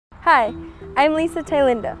Hi, I'm Lisa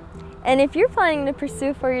Tailinda, and if you're planning to pursue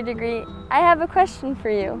a four-year degree, I have a question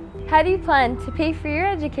for you. How do you plan to pay for your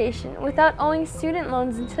education without owing student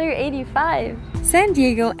loans until you're 85? San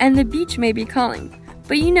Diego and the beach may be calling,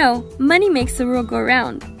 but you know, money makes the world go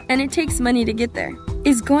round, and it takes money to get there.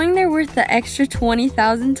 Is going there worth the extra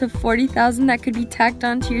 $20,000 to $40,000 that could be tacked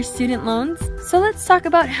onto your student loans? So let's talk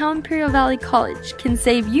about how Imperial Valley College can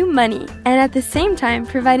save you money and at the same time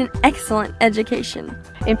provide an excellent education.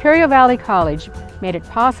 Imperial Valley College made it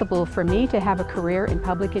possible for me to have a career in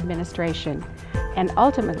public administration and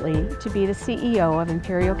ultimately to be the CEO of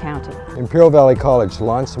Imperial County. Imperial Valley College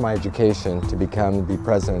launched my education to become the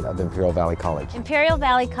president of Imperial Valley College. Imperial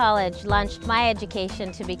Valley College launched my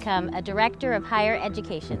education to become a director of higher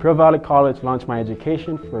education. Imperial Valley College launched my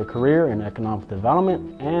education for a career in economic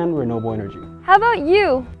development and renewable energy. How about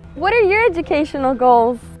you? What are your educational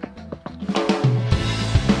goals?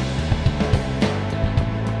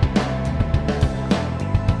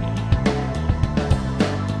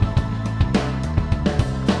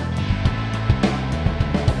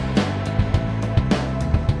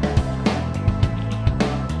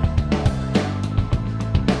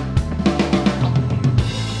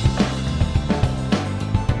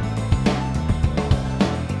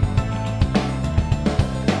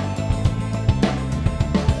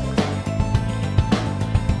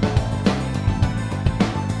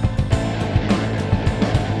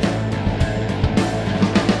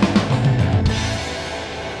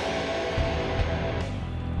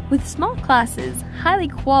 With small classes, highly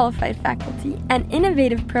qualified faculty, and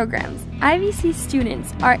innovative programs, IVC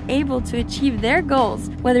students are able to achieve their goals,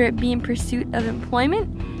 whether it be in pursuit of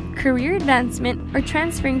employment, career advancement, or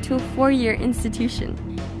transferring to a four-year institution.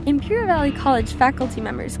 Imperial Valley College faculty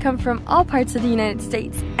members come from all parts of the United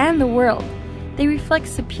States and the world. They reflect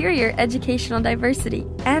superior educational diversity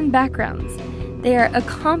and backgrounds. They are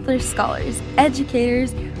accomplished scholars,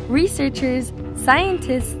 educators, researchers,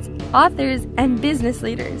 scientists, authors, and business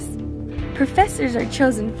leaders. Professors are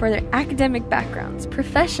chosen for their academic backgrounds,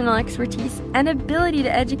 professional expertise, and ability to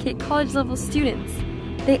educate college-level students.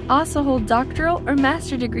 They also hold doctoral or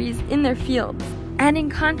master degrees in their fields. And in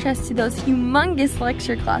contrast to those humongous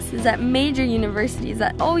lecture classes at major universities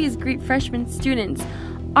that always greet freshman students,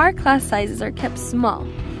 our class sizes are kept small.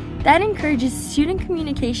 That encourages student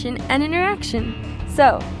communication and interaction.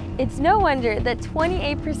 So, it's no wonder that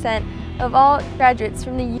 28% of all graduates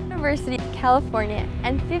from the University of California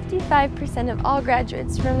and 55% of all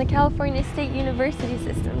graduates from the California State University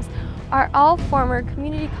systems are all former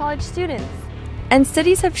community college students. And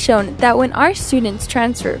studies have shown that when our students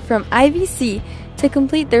transfer from IVC to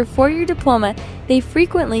complete their four-year diploma, they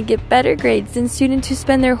frequently get better grades than students who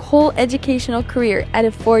spend their whole educational career at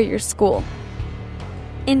a four-year school.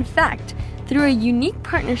 In fact, through a unique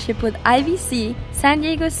partnership with IVC, San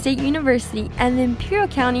Diego State University, and the Imperial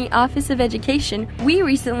County Office of Education, we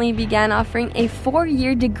recently began offering a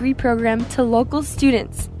four-year degree program to local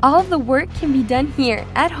students. All of the work can be done here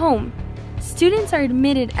at home. Students are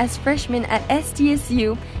admitted as freshmen at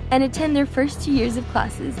SDSU and attend their first 2 years of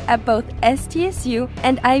classes at both SDSU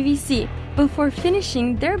and IVC before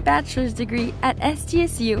finishing their bachelor's degree at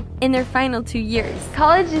SDSU in their final 2 years.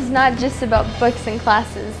 College is not just about books and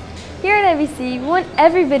classes. Here at IVC, we want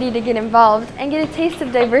everybody to get involved and get a taste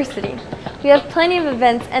of diversity. We have plenty of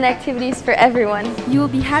events and activities for everyone. You will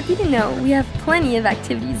be happy to know we have plenty of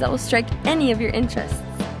activities that will strike any of your interests.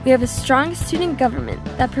 We have a strong student government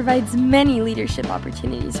that provides many leadership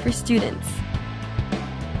opportunities for students.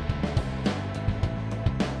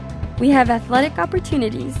 We have athletic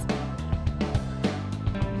opportunities.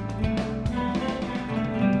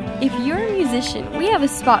 If you're a musician, we have a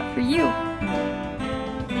spot for you.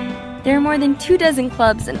 There are more than 24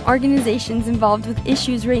 clubs and organizations involved with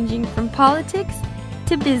issues ranging from politics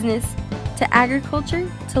to business to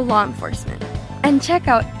agriculture to law enforcement. And check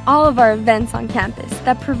out all of our events on campus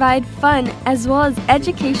that provide fun as well as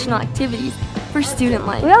educational activities for student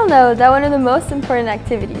life. We all know that one of the most important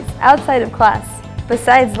activities outside of class,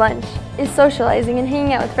 besides lunch, is socializing and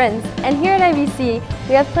hanging out with friends. And here at IVC,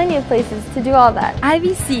 we have plenty of places to do all that.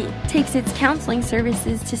 IVC takes its counseling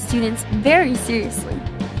services to students very seriously.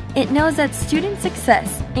 It knows that student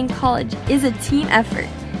success in college is a team effort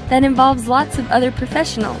that involves lots of other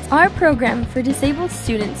professionals. Our program for disabled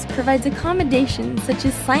students provides accommodations such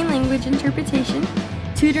as sign language interpretation,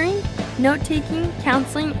 tutoring, note-taking,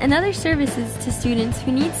 counseling, and other services to students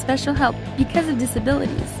who need special help because of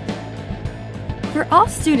disabilities. For all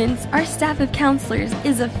students, our staff of counselors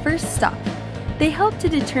is a first stop. They help to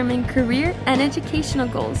determine career and educational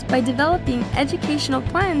goals by developing educational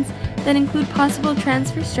plans that include possible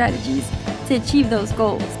transfer strategies to achieve those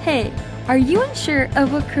goals. Hey, Are you unsure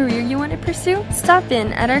of what career you want to pursue? Stop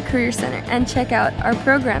in at our Career Center and check out our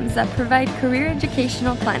programs that provide career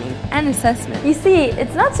educational planning and assessment. You see,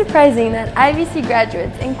 it's not surprising that IVC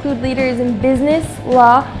graduates include leaders in business,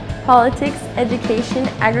 law, politics, education,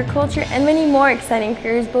 agriculture, and many more exciting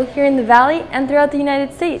careers both here in the Valley and throughout the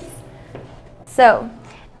United States. So,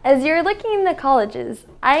 as you're looking into colleges,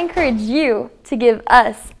 I encourage you to give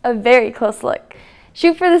us a very close look.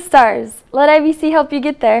 Shoot for the stars. Let IVC help you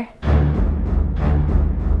get there.